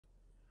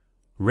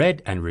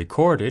Read and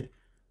recorded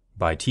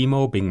by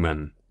Timo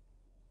Bingman.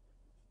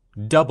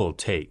 Double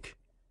Take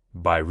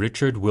by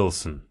Richard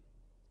Wilson.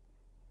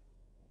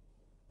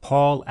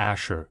 Paul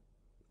Asher,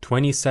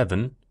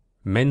 27,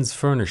 men's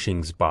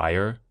furnishings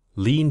buyer,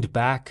 leaned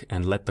back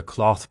and let the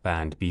cloth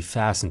band be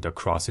fastened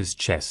across his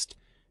chest,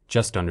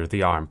 just under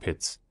the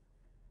armpits.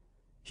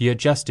 He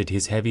adjusted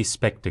his heavy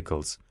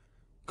spectacles,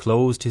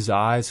 closed his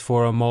eyes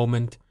for a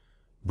moment,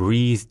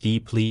 breathed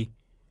deeply,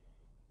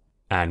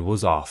 and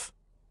was off.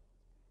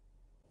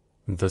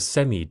 The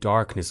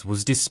semi-darkness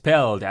was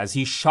dispelled as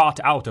he shot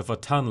out of a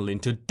tunnel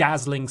into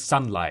dazzling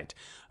sunlight.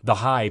 The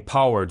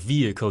high-powered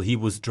vehicle he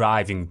was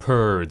driving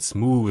purred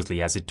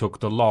smoothly as it took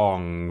the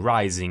long,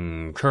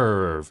 rising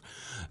curve.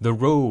 The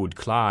road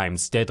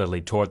climbed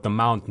steadily toward the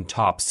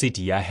mountaintop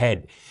city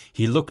ahead.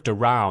 He looked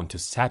around to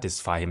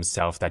satisfy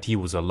himself that he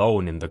was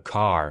alone in the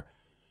car.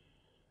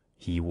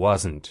 He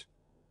wasn't.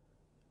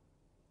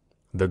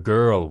 The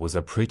girl was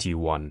a pretty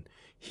one.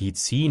 He'd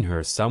seen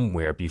her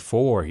somewhere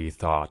before, he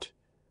thought.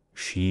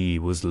 She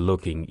was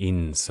looking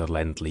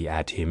insolently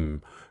at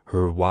him,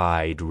 her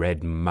wide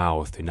red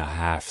mouth in a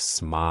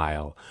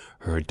half-smile.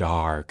 Her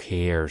dark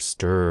hair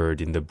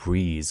stirred in the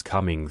breeze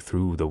coming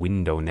through the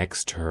window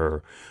next to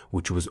her,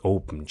 which was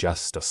open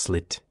just a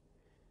slit.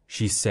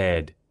 She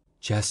said,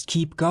 "Just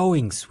keep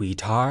going,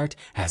 sweetheart,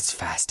 as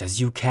fast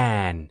as you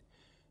can."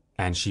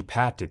 And she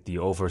patted the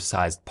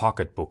oversized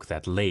pocketbook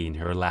that lay in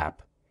her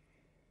lap.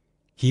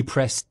 He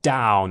pressed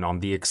down on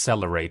the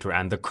accelerator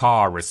and the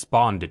car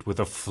responded with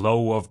a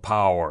flow of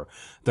power.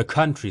 The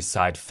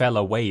countryside fell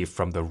away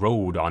from the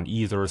road on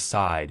either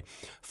side.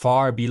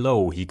 Far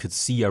below he could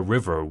see a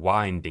river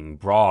winding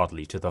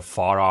broadly to the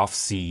far-off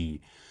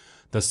sea.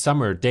 The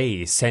summer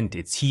day sent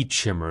its heat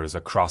shimmers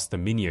across the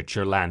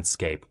miniature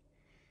landscape.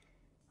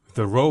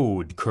 The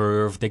road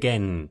curved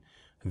again.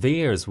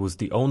 Theirs was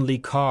the only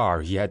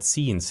car he had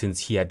seen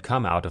since he had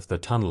come out of the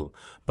tunnel.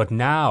 But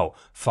now,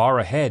 far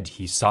ahead,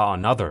 he saw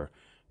another.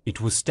 It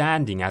was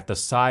standing at the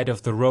side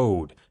of the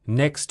road,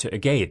 next to a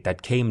gate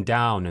that came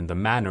down in the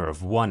manner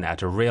of one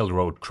at a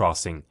railroad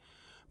crossing.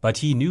 But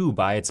he knew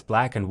by its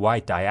black and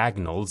white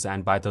diagonals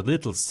and by the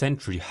little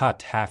sentry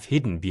hut half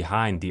hidden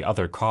behind the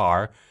other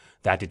car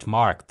that it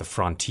marked the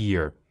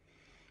frontier.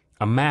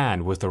 A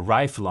man with a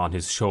rifle on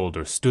his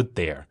shoulder stood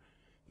there.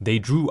 They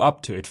drew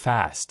up to it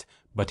fast,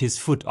 but his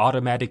foot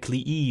automatically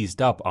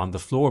eased up on the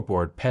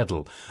floorboard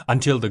pedal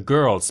until the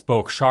girl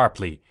spoke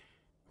sharply.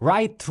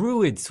 "Right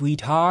through it,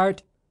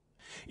 sweetheart."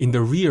 In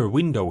the rear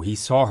window he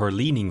saw her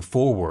leaning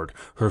forward,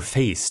 her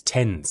face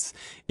tense.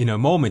 In a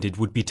moment it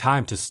would be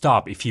time to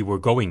stop if he were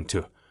going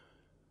to.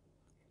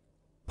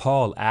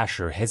 Paul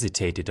Asher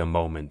hesitated a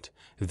moment.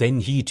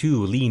 Then he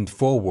too leaned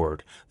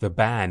forward, the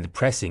band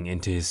pressing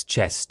into his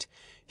chest.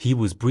 He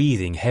was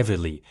breathing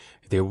heavily.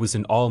 There was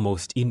an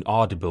almost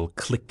inaudible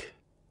click.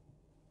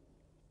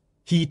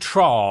 He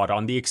trod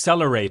on the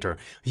accelerator.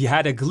 He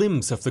had a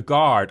glimpse of the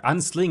guard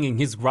unslinging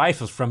his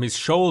rifle from his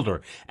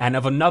shoulder and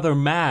of another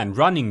man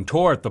running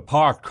toward the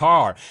parked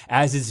car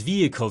as his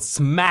vehicle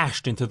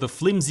smashed into the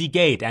flimsy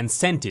gate and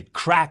sent it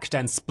cracked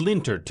and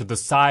splintered to the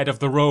side of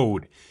the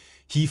road.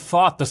 He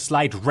fought the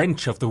slight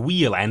wrench of the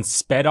wheel and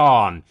sped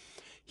on.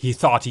 He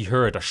thought he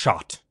heard a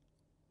shot.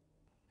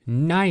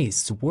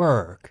 "Nice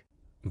work,"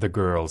 the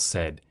girl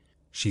said.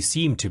 She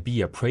seemed to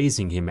be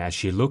appraising him as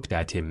she looked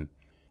at him.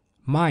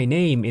 "My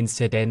name,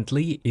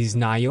 incidentally, is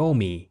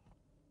Naomi."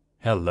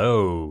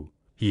 "Hello,"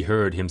 he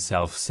heard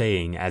himself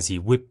saying as he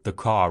whipped the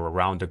car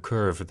around a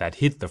curve that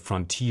hid the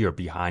frontier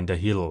behind a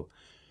hill.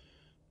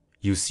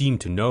 "You seem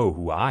to know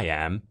who I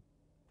am."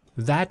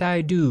 "That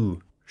I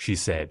do," she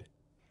said.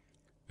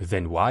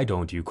 "Then why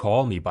don't you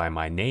call me by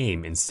my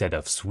name instead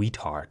of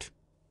sweetheart?"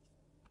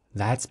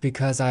 "That's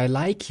because I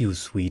like you,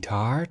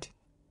 sweetheart."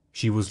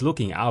 She was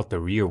looking out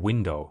the rear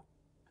window.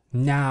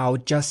 "Now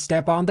just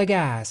step on the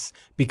gas,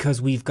 because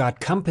we've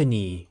got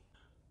company."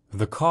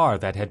 The car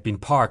that had been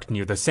parked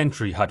near the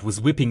sentry hut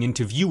was whipping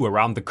into view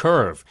around the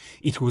curve.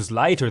 It was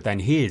lighter than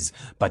his,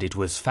 but it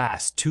was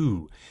fast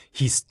too.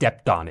 He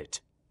stepped on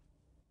it.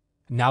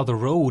 Now the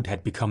road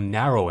had become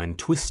narrow and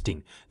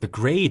twisting. The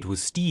grade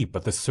was steep,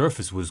 but the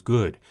surface was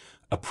good.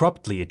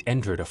 Abruptly it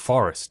entered a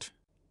forest.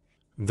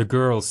 The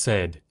girl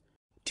said,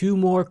 "2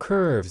 more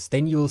curves,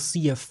 then you'll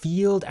see a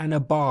field and a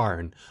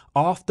barn.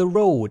 Off the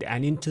road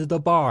and into the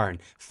barn.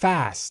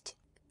 Fast."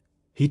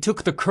 He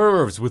took the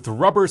curves with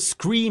rubber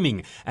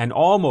screaming and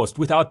almost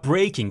without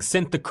braking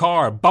sent the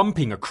car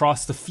bumping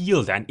across the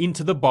field and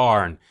into the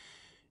barn.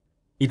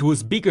 It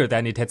was bigger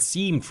than it had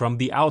seemed from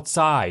the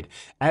outside.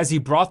 As he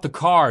brought the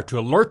car to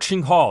a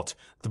lurching halt,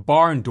 the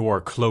barn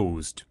door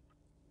closed.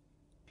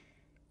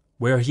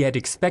 Where he had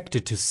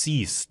expected to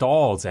see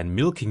stalls and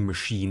milking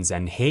machines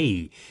and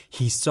hay,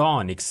 he saw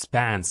an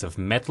expanse of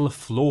metal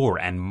floor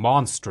and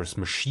monstrous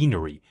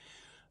machinery.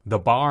 The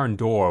barn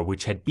door,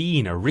 which had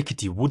been a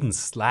rickety wooden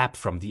slab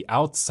from the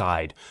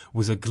outside,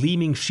 was a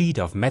gleaming sheet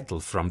of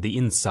metal from the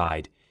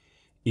inside.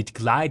 It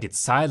glided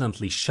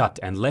silently shut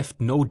and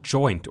left no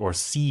joint or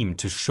seam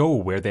to show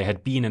where there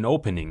had been an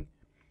opening.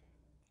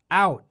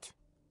 "Out,"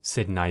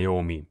 said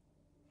Naomi.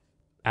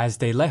 As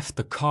they left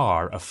the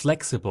car, a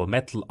flexible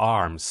metal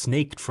arm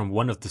snaked from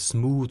one of the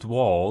smooth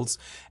walls,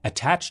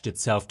 attached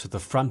itself to the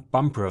front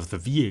bumper of the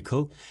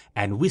vehicle,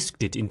 and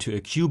whisked it into a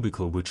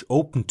cubicle which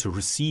opened to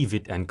receive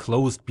it and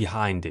closed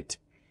behind it.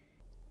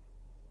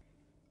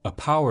 A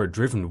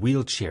power-driven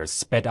wheelchair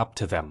sped up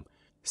to them.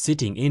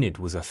 Sitting in it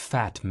was a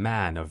fat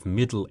man of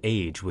middle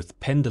age with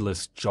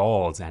pendulous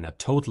jaws and a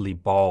totally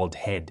bald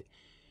head.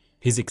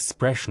 His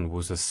expression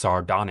was a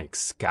sardonic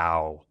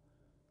scowl.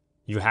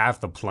 "You have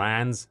the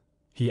plans?"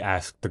 he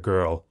asked the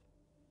girl.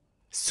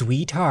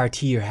 "Sweetheart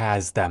here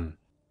has them."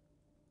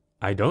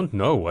 "I don't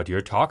know what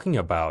you're talking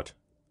about,"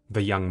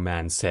 the young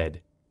man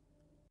said.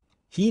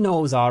 "He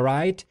knows all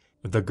right,"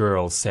 the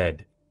girl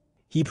said.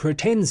 "He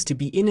pretends to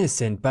be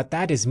innocent, but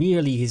that is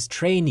merely his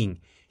training.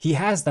 He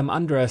has them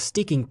under a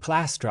sticking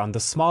plaster on the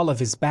small of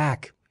his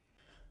back."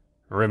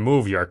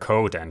 "Remove your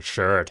coat and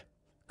shirt,"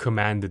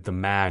 commanded the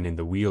man in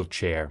the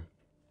wheelchair.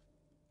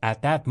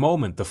 At that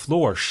moment the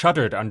floor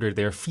shuddered under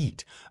their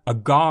feet, a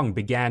gong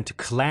began to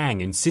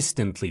clang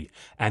insistently,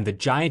 and the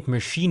giant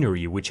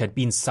machinery which had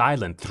been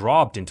silent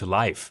throbbed into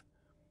life.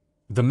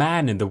 The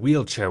man in the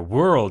wheelchair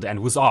whirled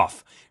and was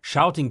off,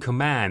 shouting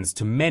commands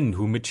to men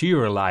who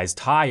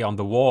materialized high on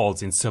the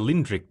walls in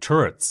cylindric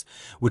turrets,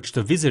 which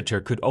the visitor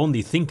could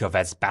only think of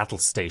as battle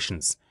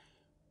stations.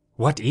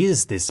 "What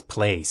is this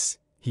place?"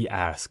 he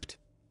asked.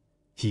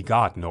 He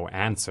got no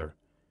answer.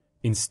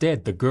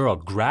 Instead, the girl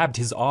grabbed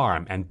his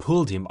arm and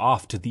pulled him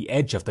off to the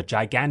edge of the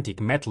gigantic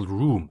metal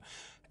room.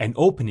 An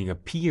opening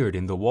appeared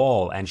in the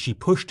wall, and she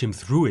pushed him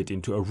through it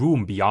into a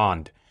room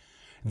beyond.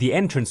 The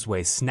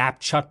entranceway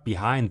snapped shut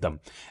behind them,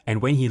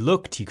 and when he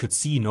looked he could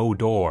see no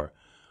door.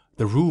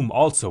 The room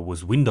also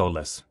was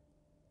windowless.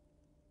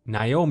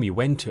 Naomi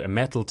went to a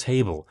metal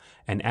table,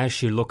 and as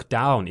she looked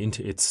down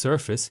into its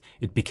surface,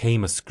 it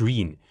became a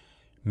screen.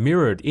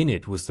 Mirrored in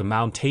it was the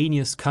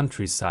mountainous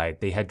countryside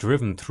they had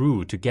driven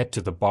through to get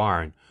to the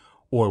barn,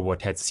 or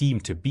what had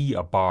seemed to be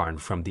a barn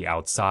from the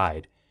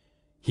outside.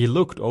 He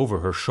looked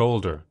over her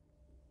shoulder.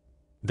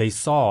 They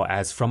saw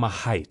as from a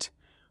height.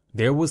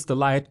 There was the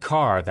light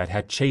car that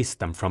had chased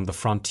them from the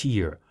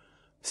frontier.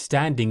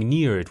 Standing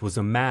near it was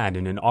a man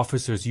in an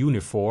officer's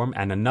uniform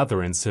and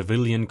another in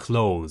civilian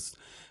clothes.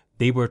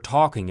 They were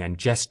talking and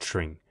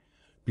gesturing.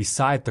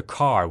 Beside the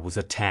car was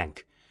a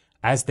tank.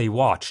 As they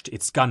watched,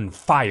 its gun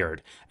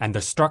fired, and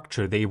the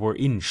structure they were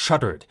in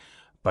shuddered,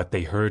 but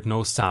they heard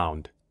no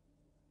sound.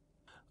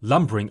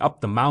 Lumbering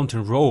up the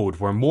mountain road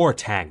were more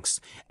tanks,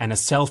 and a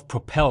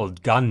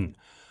self-propelled gun.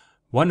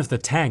 One of the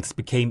tanks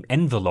became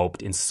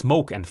enveloped in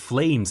smoke and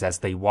flames as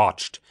they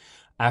watched.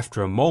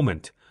 After a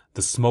moment,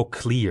 the smoke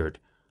cleared.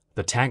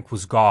 The tank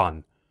was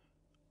gone.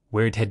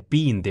 Where it had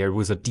been, there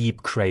was a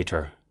deep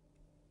crater.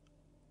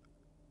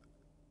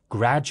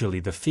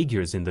 Gradually, the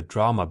figures in the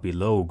drama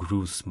below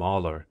grew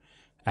smaller.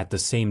 At the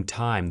same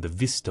time, the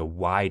vista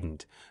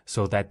widened,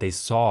 so that they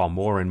saw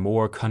more and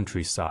more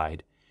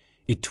countryside.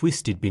 It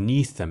twisted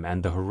beneath them,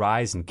 and the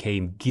horizon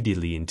came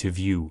giddily into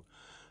view.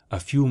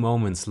 A few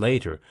moments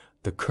later,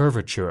 the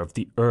curvature of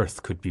the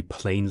earth could be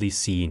plainly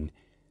seen.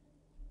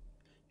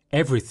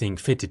 Everything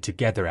fitted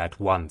together at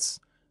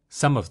once.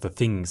 Some of the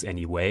things,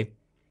 anyway.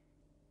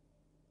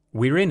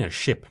 "We're in a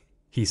ship,"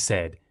 he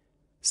said.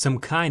 "Some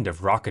kind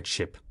of rocket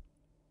ship."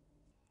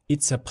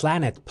 "It's a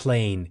planet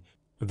plane,"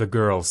 the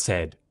girl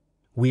said.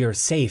 "We're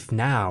safe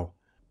now."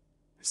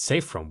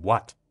 "Safe from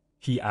what?"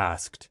 he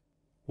asked.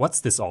 "What's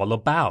this all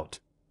about?"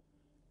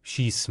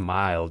 She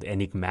smiled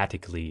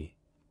enigmatically.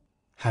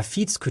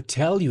 "Hafitz could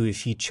tell you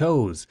if he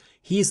chose.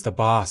 He's the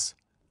boss."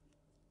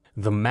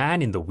 "The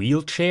man in the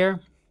wheelchair?"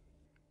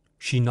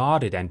 She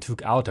nodded and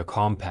took out a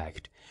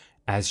compact.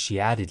 As she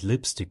added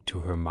lipstick to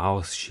her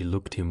mouth, she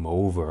looked him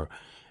over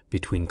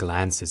between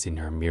glances in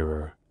her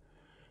mirror.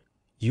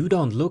 "You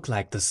don't look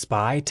like the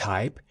spy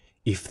type,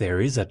 if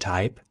there is a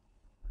type."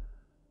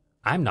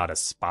 "I'm not a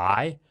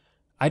spy.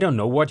 I don't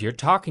know what you're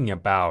talking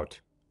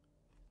about."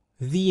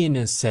 "The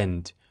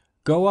innocent.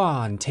 Go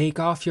on, take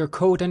off your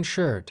coat and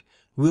shirt.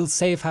 We'll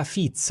save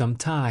Hafitz some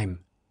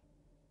time."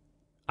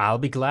 "I'll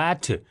be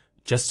glad to,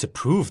 just to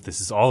prove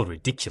this is all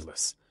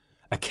ridiculous.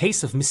 A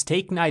case of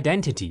mistaken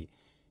identity.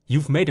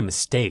 You've made a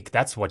mistake,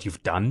 that's what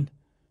you've done."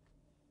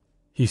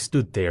 He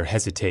stood there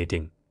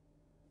hesitating.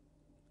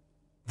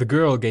 The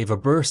girl gave a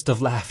burst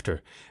of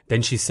laughter.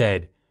 Then she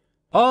said,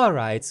 "All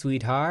right,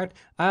 sweetheart,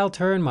 I'll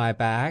turn my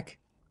back."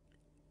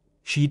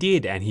 She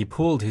did, and he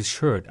pulled his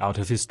shirt out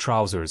of his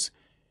trousers.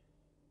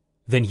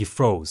 Then he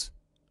froze.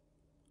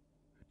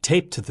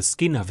 Taped to the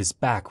skin of his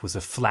back was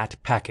a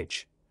flat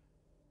package.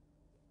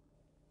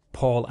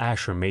 Paul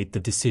Asher made the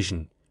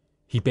decision.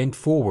 He bent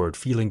forward,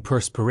 feeling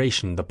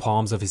perspiration in the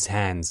palms of his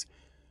hands.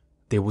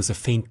 There was a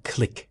faint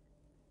click.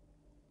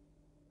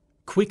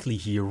 Quickly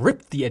he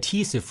ripped the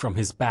adhesive from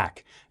his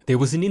back. There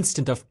was an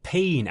instant of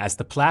pain as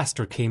the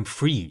plaster came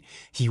free.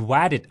 He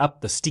wadded up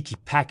the sticky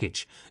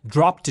package,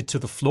 dropped it to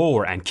the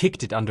floor, and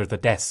kicked it under the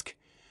desk.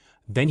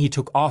 Then he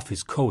took off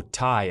his coat,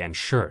 tie, and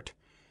shirt.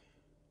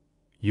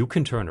 "You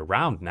can turn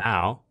around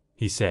now,"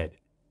 he said.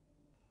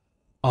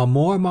 "A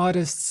more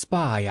modest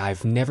spy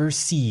I've never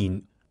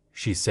seen,"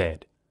 she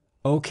said.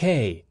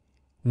 Okay,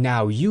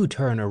 now you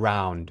turn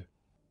around.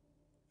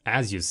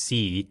 As you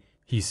see,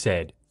 he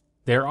said,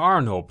 there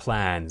are no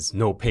plans,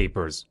 no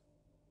papers.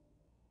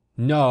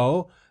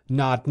 No,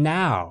 not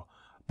now,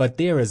 but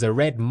there is a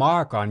red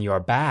mark on your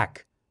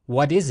back.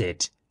 What is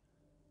it?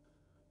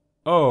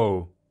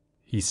 Oh,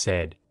 he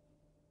said.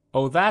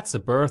 Oh, that's a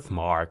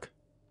birthmark.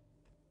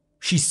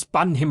 She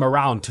spun him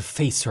around to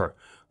face her.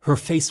 Her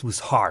face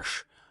was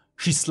harsh.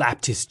 She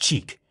slapped his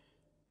cheek.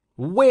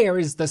 Where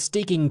is the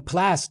sticking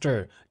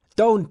plaster?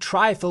 Don't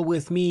trifle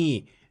with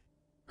me.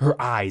 Her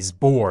eyes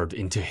bored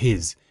into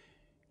his.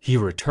 He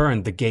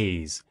returned the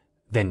gaze,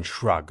 then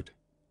shrugged.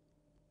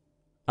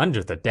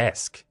 Under the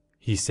desk,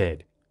 he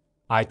said.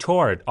 I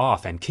tore it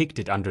off and kicked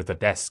it under the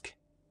desk.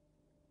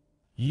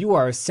 You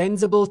are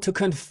sensible to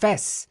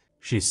confess,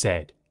 she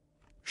said.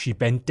 She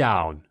bent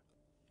down,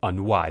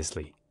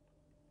 unwisely.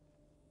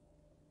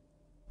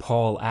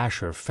 Paul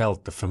Asher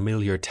felt the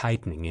familiar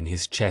tightening in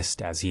his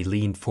chest as he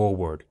leaned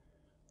forward.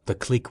 The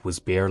click was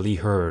barely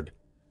heard.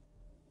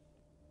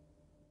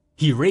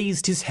 He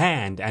raised his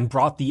hand and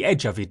brought the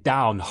edge of it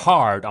down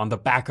hard on the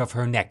back of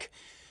her neck.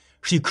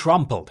 She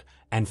crumpled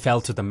and fell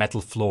to the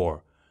metal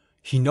floor.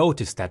 He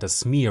noticed that a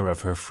smear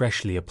of her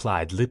freshly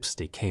applied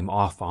lipstick came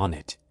off on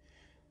it.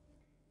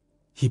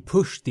 He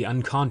pushed the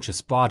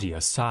unconscious body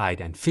aside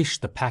and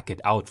fished the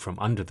packet out from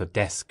under the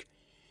desk.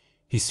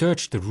 He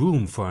searched the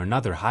room for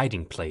another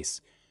hiding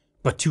place,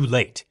 but too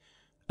late.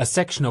 A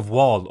section of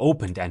wall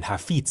opened and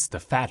Hafitz, the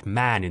fat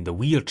man in the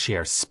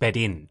wheelchair, sped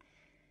in.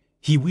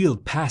 He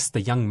wheeled past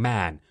the young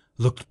man,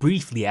 looked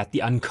briefly at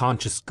the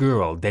unconscious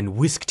girl, then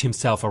whisked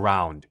himself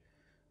around.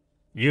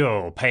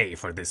 "You'll pay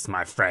for this,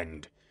 my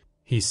friend,"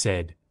 he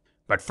said.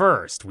 "But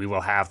first we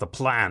will have the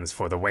plans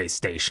for the way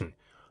station.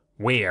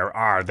 Where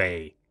are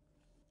they?"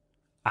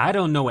 "I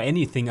don't know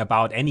anything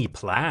about any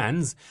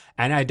plans,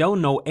 and I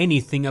don't know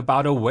anything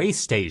about a way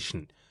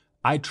station.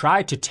 I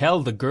tried to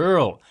tell the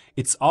girl.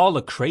 It's all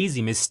a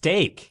crazy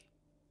mistake."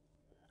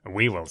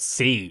 "We will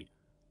see,"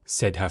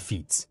 said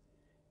Hafitz.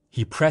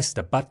 He pressed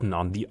a button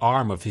on the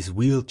arm of his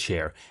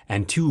wheelchair,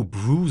 and two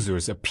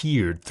bruisers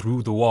appeared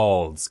through the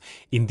walls,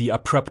 in the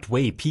abrupt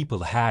way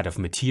people had of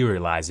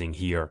materializing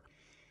here.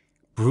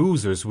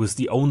 Bruisers was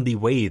the only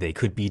way they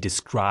could be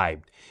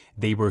described.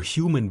 They were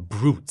human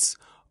brutes,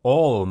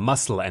 all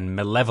muscle and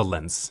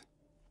malevolence.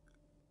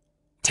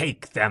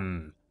 "Take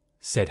them,"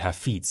 said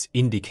Hafitz,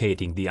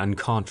 indicating the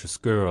unconscious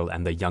girl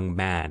and the young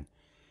man.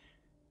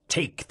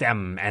 "Take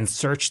them and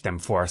search them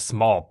for a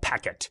small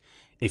packet.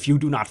 If you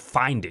do not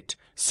find it,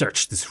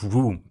 search this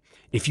room.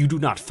 If you do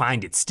not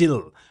find it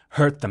still,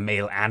 hurt the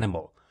male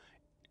animal.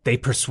 They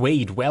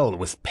persuade well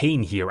with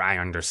pain here, I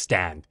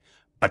understand,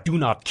 but do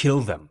not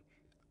kill them.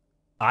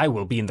 I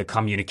will be in the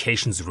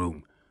communications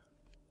room."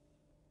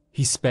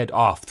 He sped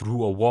off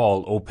through a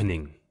wall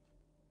opening.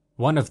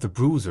 One of the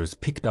bruisers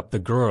picked up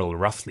the girl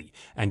roughly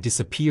and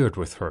disappeared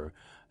with her.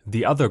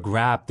 The other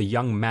grabbed the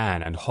young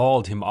man and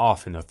hauled him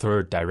off in a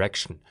third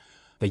direction.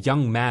 The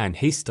young man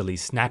hastily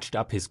snatched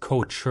up his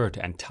coat, shirt,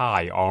 and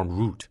tie en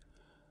route.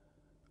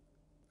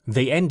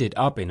 They ended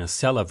up in a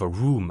cell of a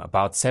room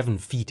about 7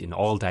 feet in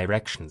all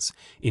directions,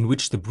 in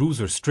which the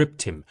bruiser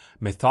stripped him,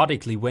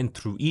 methodically went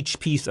through each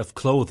piece of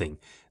clothing,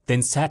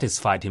 then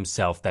satisfied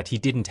himself that he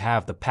didn't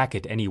have the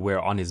packet anywhere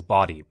on his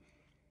body.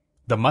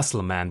 The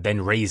muscle man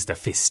then raised a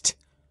fist.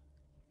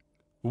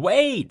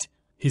 "Wait!"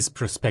 his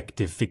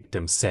prospective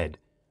victim said.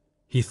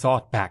 He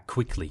thought back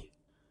quickly.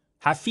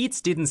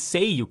 "Hafitz didn't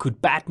say you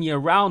could bat me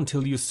around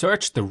till you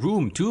searched the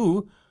room,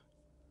 too."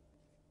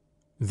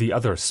 The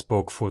other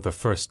spoke for the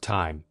first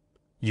time.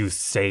 "You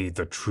say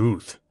the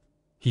truth."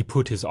 He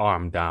put his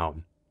arm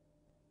down.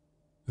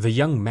 The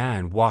young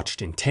man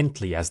watched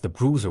intently as the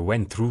bruiser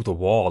went through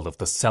the wall of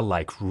the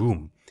cell-like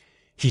room.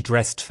 He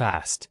dressed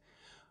fast.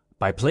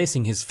 By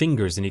placing his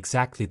fingers in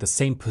exactly the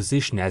same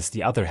position as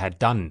the other had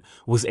done,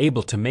 was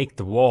able to make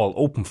the wall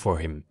open for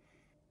him.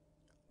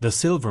 The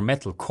silver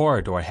metal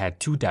corridor had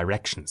 2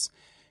 directions.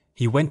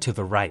 He went to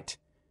the right.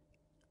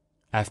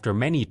 After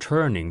many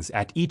turnings,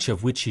 at each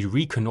of which he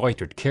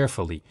reconnoitered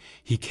carefully,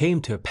 he came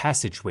to a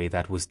passageway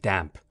that was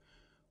damp.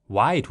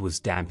 Why it was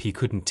damp he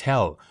couldn't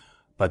tell,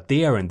 but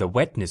there in the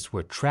wetness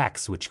were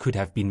tracks which could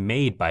have been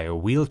made by a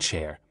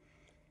wheelchair.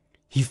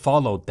 He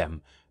followed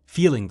them,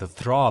 feeling the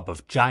throb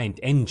of giant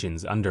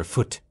engines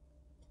underfoot.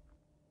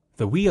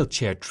 The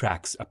wheelchair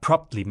tracks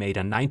abruptly made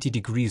a 90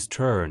 degrees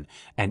turn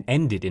and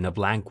ended in a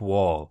blank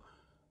wall.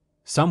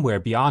 Somewhere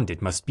beyond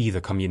it must be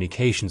the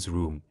communications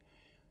room.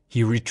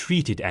 He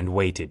retreated and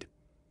waited.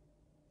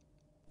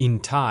 In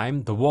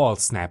time, the wall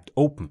snapped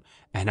open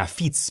and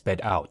Hafitz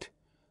sped out.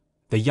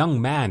 The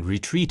young man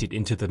retreated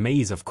into the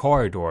maze of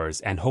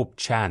corridors and hoped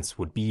chance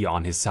would be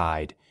on his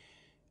side.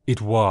 It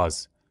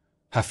was.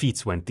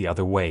 Hafitz went the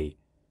other way.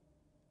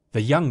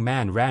 The young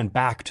man ran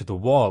back to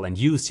the wall and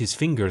used his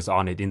fingers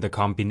on it in the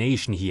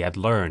combination he had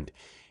learned.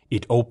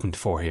 It opened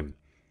for him.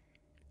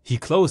 He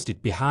closed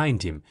it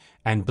behind him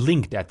and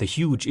blinked at the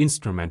huge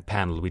instrument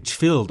panel which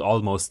filled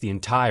almost the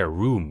entire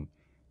room.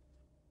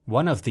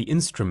 One of the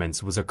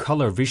instruments was a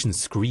color vision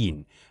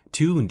screen,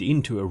 tuned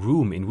into a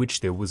room in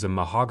which there was a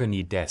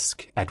mahogany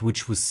desk at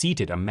which was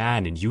seated a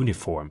man in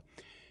uniform.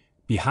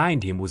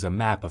 Behind him was a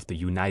map of the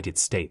United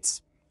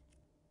States.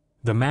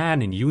 The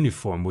man in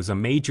uniform was a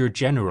major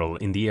general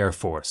in the Air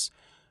Force.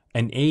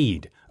 An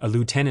aide, a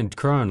lieutenant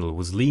colonel,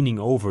 was leaning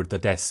over the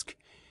desk.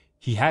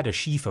 He had a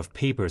sheaf of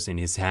papers in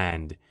his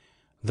hand.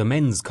 The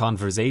men's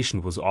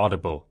conversation was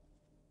audible.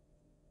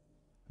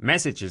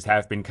 "Messages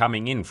have been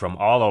coming in from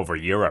all over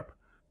Europe,"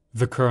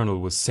 the colonel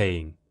was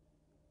saying.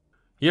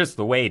 "Here's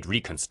the way it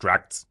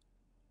reconstructs.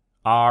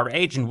 Our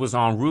agent was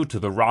en route to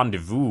the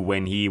rendezvous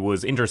when he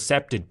was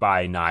intercepted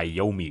by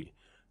Naomi.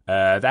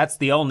 That's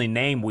the only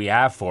name we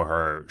have for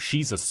her.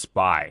 She's a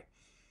spy.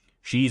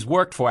 She's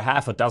worked for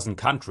half a dozen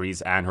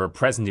countries, and her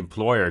present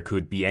employer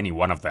could be any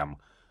one of them.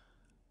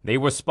 They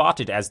were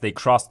spotted as they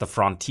crossed the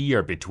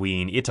frontier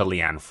between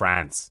Italy and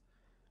France.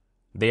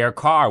 Their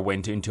car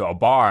went into a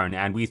barn,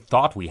 and we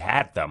thought we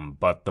had them,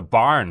 but the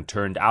barn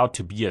turned out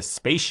to be a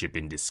spaceship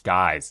in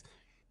disguise.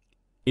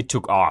 It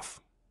took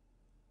off."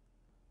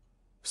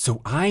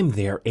 So I'm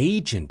their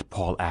agent,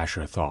 Paul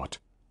Asher thought.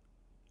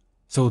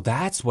 So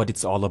that's what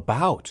it's all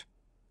about.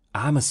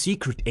 I'm a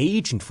secret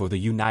agent for the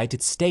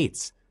United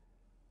States.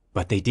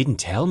 But they didn't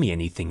tell me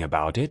anything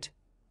about it.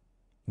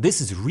 This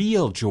is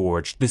real,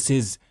 George. This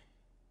is...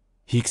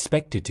 He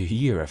expected to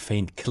hear a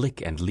faint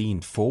click and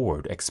leaned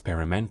forward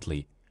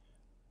experimentally.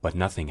 But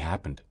nothing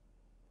happened.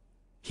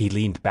 He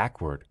leaned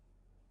backward.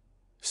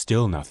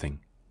 Still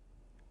nothing.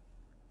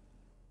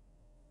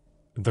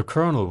 The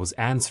colonel was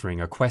answering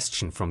a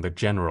question from the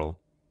general.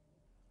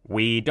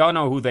 "We don't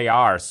know who they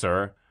are,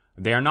 sir.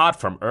 They're not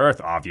from Earth,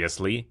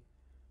 obviously.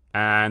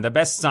 And the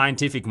best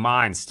scientific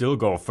minds still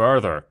go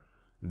further.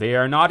 They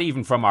are not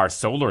even from our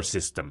solar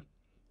system.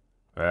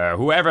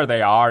 Whoever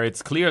they are,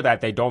 it's clear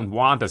that they don't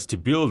want us to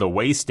build a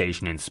way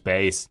station in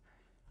space."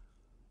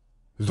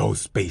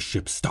 "Those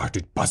spaceships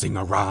started buzzing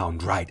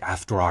around right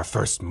after our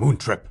first moon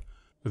trip,"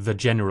 the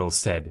general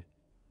said.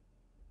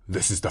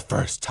 "This is the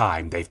first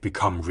time they've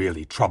become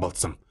really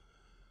troublesome.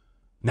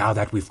 Now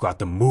that we've got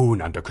the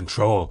moon under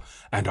control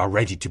and are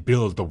ready to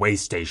build the way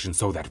station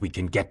so that we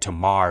can get to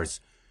Mars."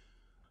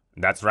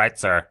 "That's right,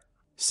 sir,"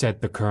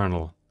 said the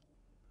colonel.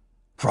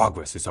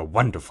 "Progress is a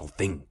wonderful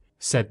thing,"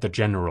 said the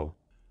general.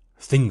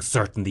 "Things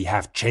certainly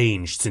have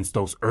changed since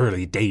those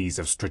early days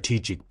of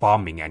strategic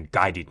bombing and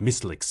guided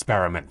missile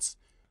experiments."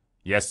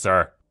 "Yes,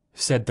 sir,"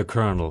 said the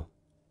colonel.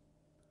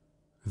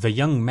 The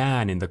young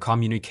man in the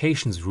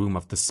communications room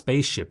of the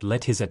spaceship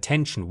let his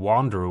attention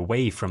wander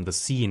away from the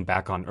scene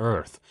back on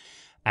Earth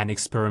and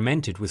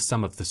experimented with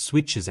some of the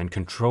switches and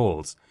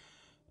controls.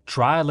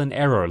 Trial and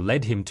error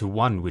led him to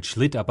one which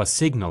lit up a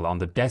signal on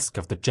the desk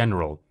of the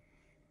general.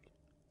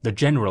 The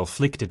general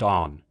flicked it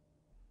on.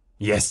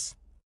 "Yes,"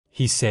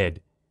 he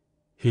said.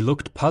 He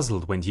looked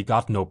puzzled when he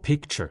got no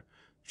picture,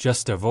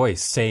 just a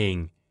voice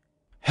saying,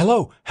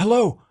 "Hello,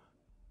 hello."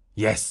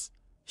 "Yes,"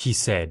 he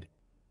said.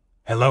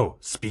 "Hello,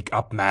 speak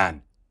up,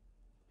 man."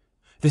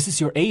 "This is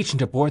your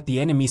agent aboard the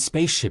enemy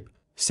spaceship,"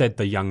 said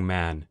the young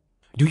man.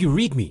 "Do you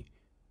read me?"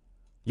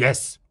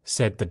 "Yes,"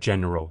 said the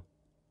general.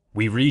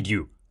 "We read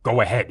you.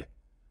 Go ahead."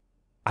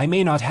 "I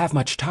may not have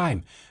much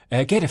time.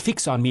 Get a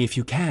fix on me if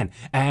you can,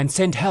 and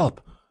send help."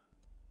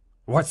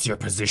 "What's your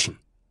position?"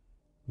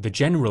 The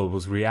general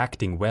was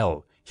reacting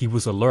well. He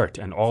was alert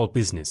and all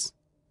business.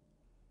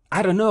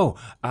 "I don't know.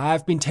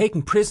 I've been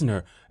taken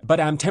prisoner, but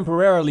I'm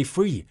temporarily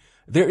free.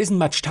 There isn't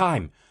much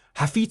time.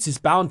 Hafitz is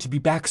bound to be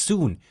back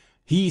soon.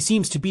 He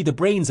seems to be the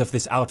brains of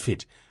this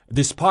outfit.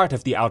 This part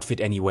of the outfit,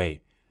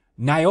 anyway.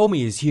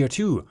 Naomi is here,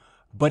 too,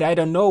 but I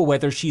don't know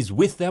whether she's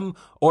with them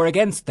or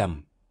against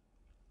them."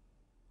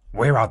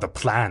 "Where are the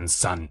plans,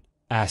 son?"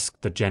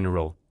 asked the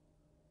general.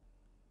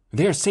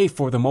 "They're safe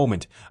for the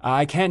moment.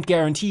 I can't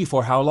guarantee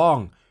for how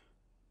long."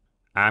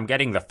 "I'm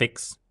getting the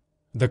fix,"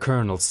 the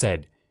colonel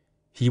said.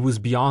 He was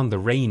beyond the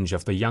range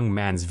of the young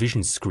man's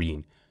vision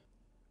screen.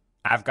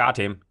 "I've got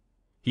him.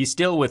 He's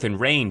still within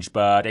range,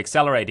 but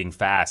accelerating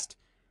fast.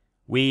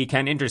 We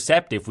can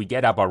intercept if we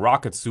get up a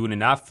rocket soon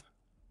enough."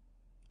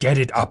 "Get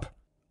it up,"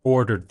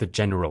 ordered the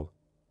general.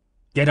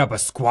 "Get up a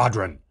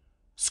squadron.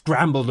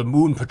 Scramble the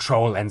moon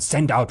patrol and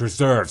send out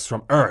reserves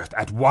from Earth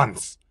at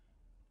once."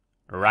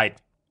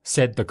 "Right,"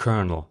 said the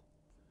colonel.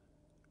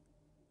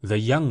 The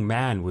young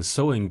man was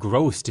so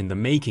engrossed in the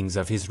makings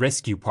of his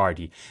rescue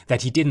party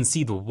that he didn't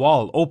see the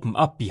wall open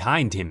up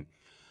behind him.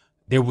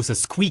 There was a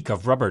squeak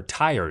of rubber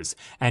tires,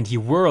 and he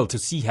whirled to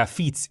see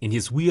Hafitz in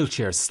his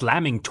wheelchair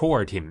slamming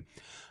toward him.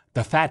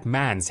 The fat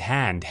man's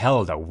hand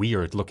held a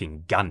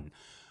weird-looking gun.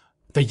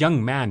 The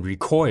young man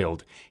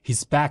recoiled,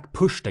 his back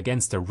pushed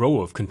against a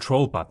row of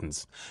control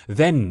buttons.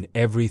 Then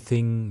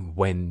everything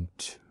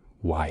went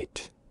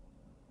white.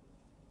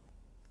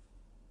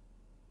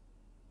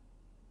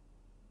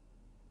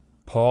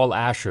 Paul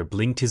Asher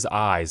blinked his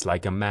eyes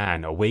like a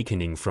man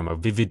awakening from a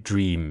vivid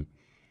dream.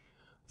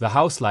 The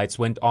house lights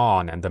went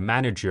on and the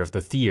manager of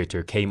the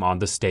theater came on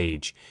the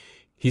stage.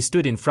 He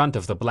stood in front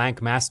of the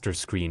blank master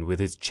screen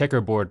with its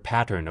checkerboard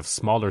pattern of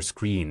smaller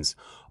screens,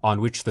 on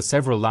which the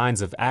several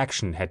lines of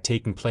action had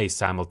taken place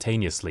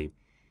simultaneously.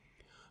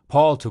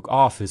 Paul took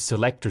off his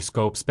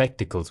selector-scope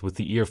spectacles with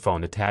the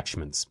earphone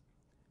attachments.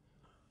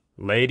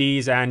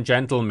 "Ladies and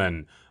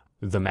gentlemen,"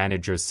 the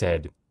manager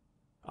said,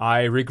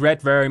 "I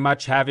regret very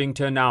much having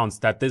to announce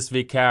that this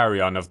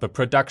Vicarion of the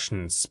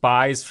production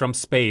Spies from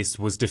Space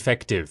was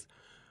defective.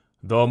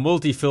 The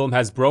multifilm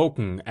has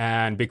broken,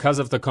 and because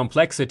of the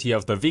complexity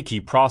of the Wiki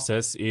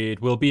process,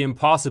 it will be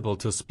impossible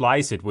to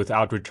splice it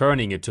without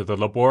returning it to the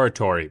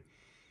laboratory.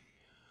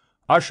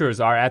 Ushers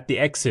are at the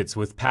exits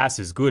with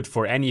passes good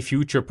for any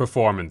future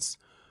performance.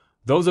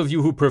 Those of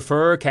you who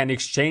prefer can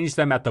exchange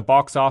them at the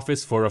box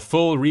office for a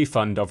full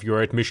refund of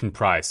your admission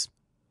price."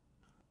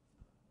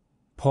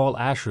 Paul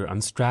Asher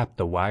unstrapped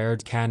the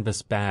wired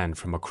canvas band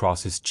from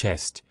across his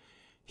chest.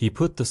 He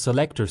put the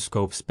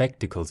selector-scope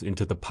spectacles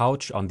into the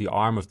pouch on the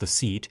arm of the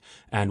seat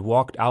and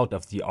walked out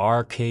of the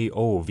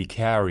RKO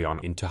Vicarion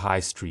into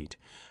High Street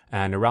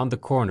and around the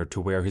corner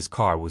to where his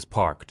car was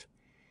parked.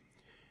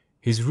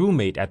 His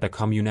roommate at the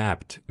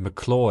communapt,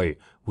 McCloy,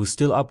 was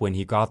still up when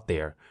he got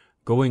there,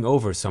 going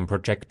over some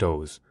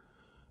projectos.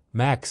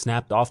 Mac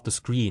snapped off the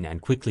screen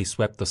and quickly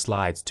swept the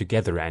slides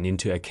together and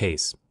into a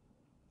case.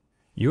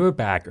 "You're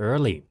back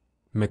early,"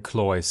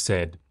 McCloy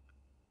said.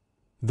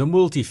 "The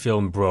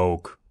multifilm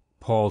broke,"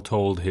 Paul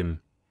told him.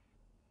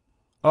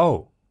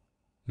 "Oh."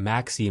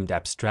 Mac seemed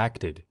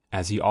abstracted,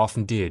 as he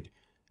often did,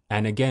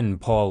 and again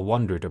Paul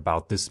wondered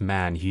about this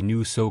man he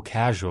knew so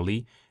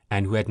casually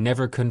and who had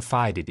never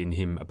confided in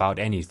him about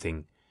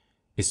anything,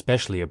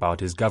 especially about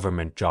his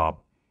government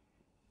job.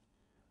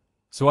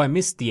 "So I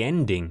missed the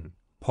ending,"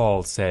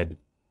 Paul said.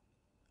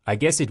 "I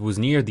guess it was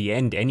near the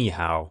end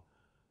anyhow.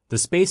 The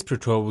space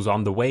patrol was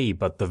on the way,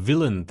 but the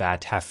villain,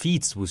 that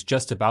Hafitz, was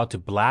just about to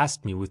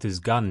blast me with his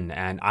gun,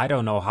 and I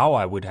don't know how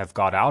I would have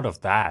got out of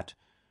that."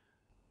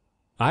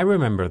 "I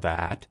remember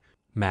that,"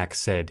 Mac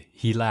said.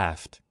 He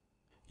laughed.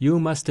 "You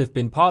must have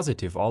been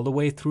positive all the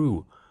way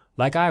through,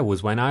 like I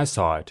was when I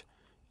saw it.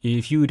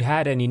 If you'd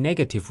had any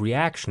negative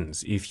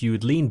reactions, if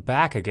you'd leaned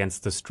back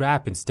against the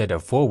strap instead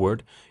of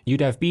forward, you'd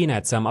have been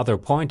at some other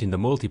point in the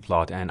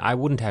multiplot, and I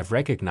wouldn't have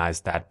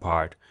recognized that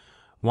part.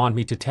 Want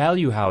me to tell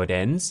you how it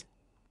ends?"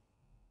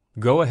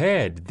 "Go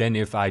ahead, then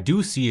if I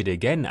do see it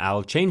again,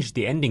 I'll change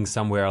the ending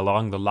somewhere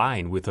along the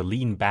line with a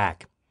lean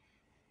back."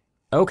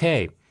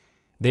 "Okay,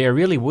 there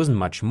really wasn't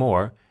much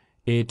more.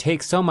 It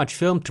takes so much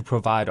film to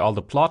provide all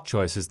the plot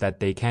choices that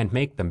they can't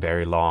make them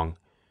very long.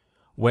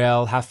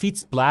 Well,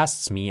 Hafitz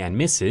blasts me and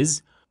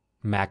misses,"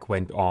 Mac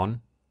went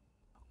on.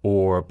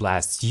 "Or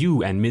blasts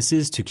you and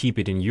misses to keep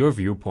it in your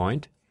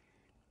viewpoint.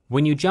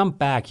 When you jump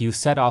back, you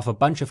set off a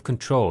bunch of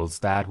controls.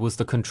 That was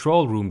the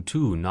control room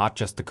too, not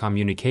just the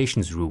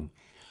communications room.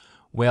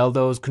 Well,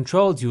 those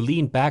controls you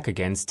lean back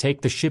against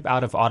take the ship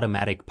out of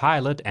automatic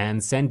pilot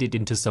and send it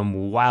into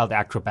some wild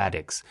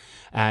acrobatics,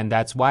 and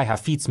that's why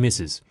Hafitz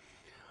misses.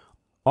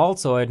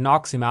 Also, it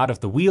knocks him out of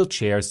the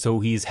wheelchair so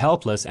he's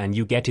helpless and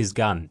you get his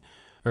gun.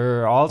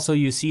 Also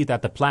you see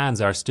that the plans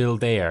are still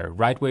there,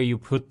 right where you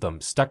put them,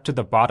 stuck to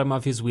the bottom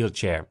of his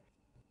wheelchair."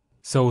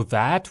 "So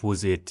that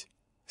was it,"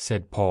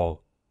 said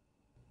Paul.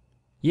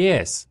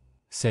 "Yes,"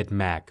 said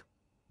Mac.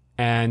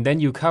 "And then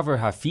you cover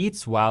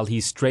Hafitz while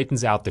he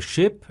straightens out the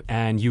ship,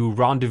 and you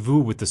rendezvous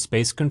with the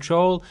space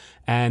control,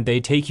 and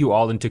they take you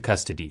all into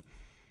custody.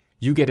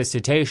 You get a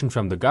citation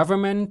from the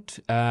government,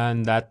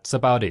 and that's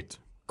about it.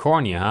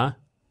 Corny, huh?"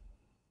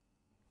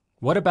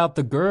 "What about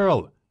the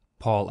girl?"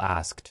 Paul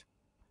asked.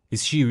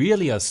 "Is she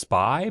really a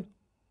spy?"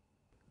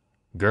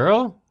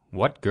 "Girl?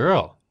 What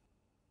girl?"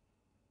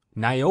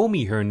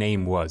 "Naomi, her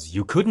name was.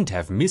 You couldn't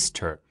have missed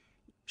her.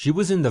 She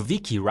was in the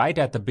Wiki right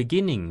at the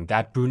beginning,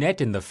 that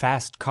brunette in the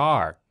fast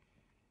car."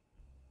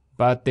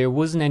 "But there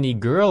wasn't any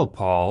girl,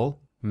 Paul,"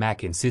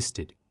 Mac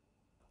insisted.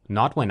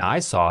 "Not when I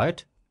saw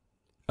it."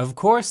 "Of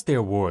course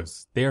there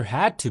was. There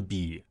had to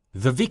be.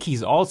 The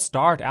Wikis all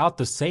start out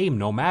the same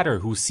no matter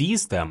who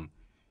sees them."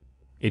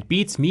 "It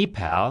beats me,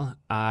 pal.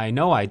 I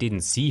know I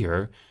didn't see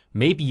her.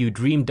 Maybe you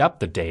dreamed up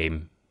the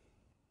dame."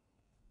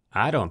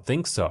 "I don't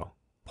think so,"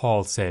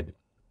 Paul said.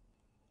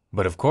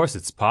 "But of course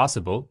it's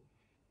possible."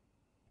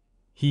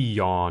 He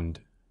yawned.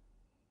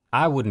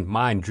 "I wouldn't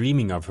mind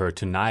dreaming of her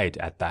tonight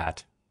at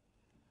that.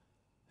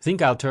 Think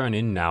I'll turn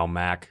in now,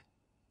 Mac.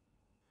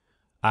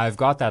 I've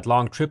got that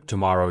long trip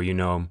tomorrow, you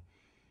know.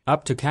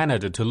 Up to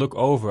Canada to look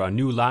over a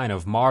new line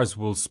of Mars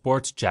wool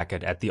sports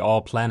jacket at the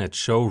All Planets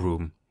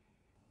showroom."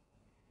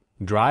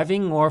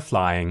 "Driving or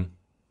flying?"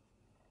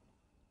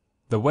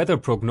 "The weather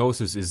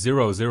prognosis is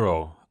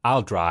 0-0.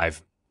 I'll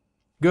drive."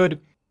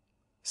 "Good,"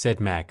 said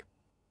Mac.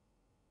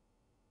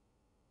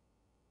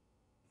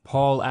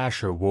 Paul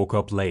Asher woke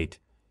up late.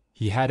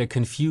 He had a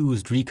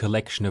confused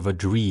recollection of a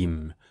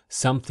dream,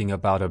 something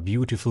about a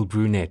beautiful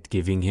brunette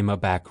giving him a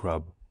back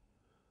rub.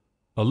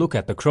 A look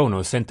at the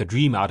chrono sent the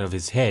dream out of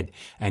his head,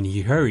 and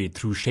he hurried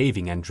through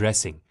shaving and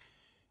dressing.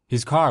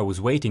 His car was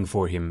waiting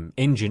for him,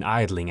 engine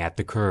idling at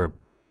the curb.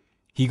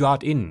 He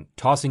got in,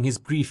 tossing his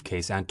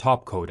briefcase and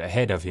topcoat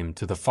ahead of him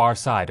to the far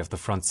side of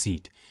the front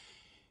seat.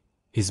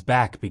 His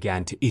back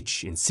began to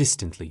itch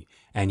insistently,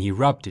 and he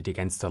rubbed it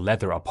against the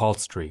leather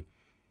upholstery.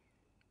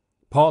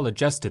 Paul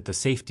adjusted the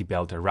safety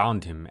belt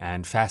around him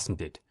and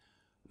fastened it.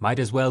 Might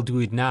as well do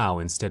it now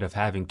instead of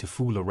having to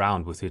fool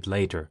around with it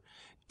later.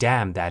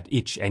 Damn that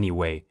itch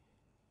anyway.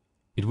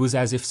 It was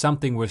as if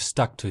something were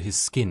stuck to his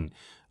skin,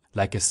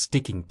 like a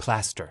sticking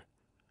plaster.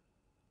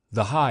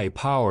 The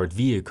high-powered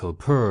vehicle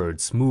purred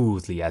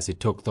smoothly as it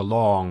took the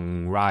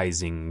long,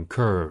 rising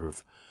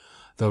curve.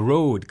 The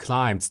road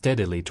climbed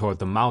steadily toward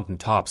the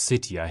mountaintop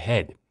city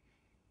ahead.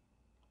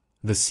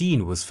 The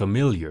scene was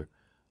familiar.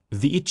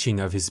 The itching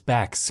of his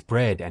back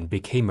spread and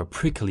became a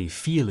prickly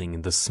feeling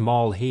in the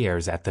small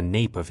hairs at the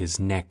nape of his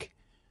neck.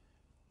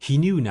 He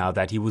knew now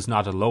that he was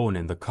not alone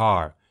in the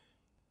car.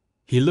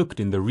 He looked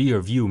in the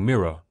rear-view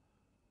mirror.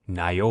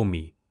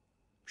 Naomi.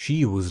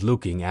 She was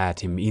looking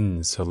at him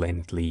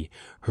insolently,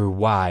 her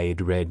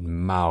wide red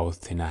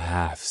mouth in a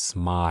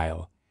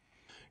half-smile.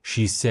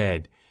 She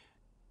said,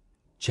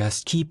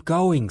 "Just keep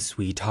going,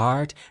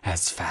 sweetheart,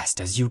 as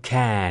fast as you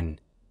can."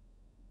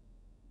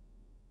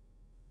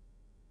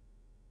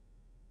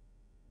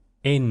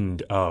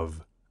 End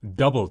of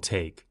Double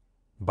Take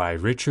by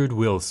Richard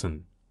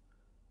Wilson.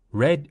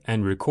 Read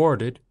and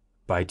recorded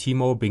by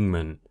Timo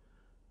Bingman.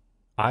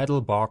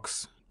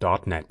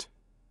 idlebox.net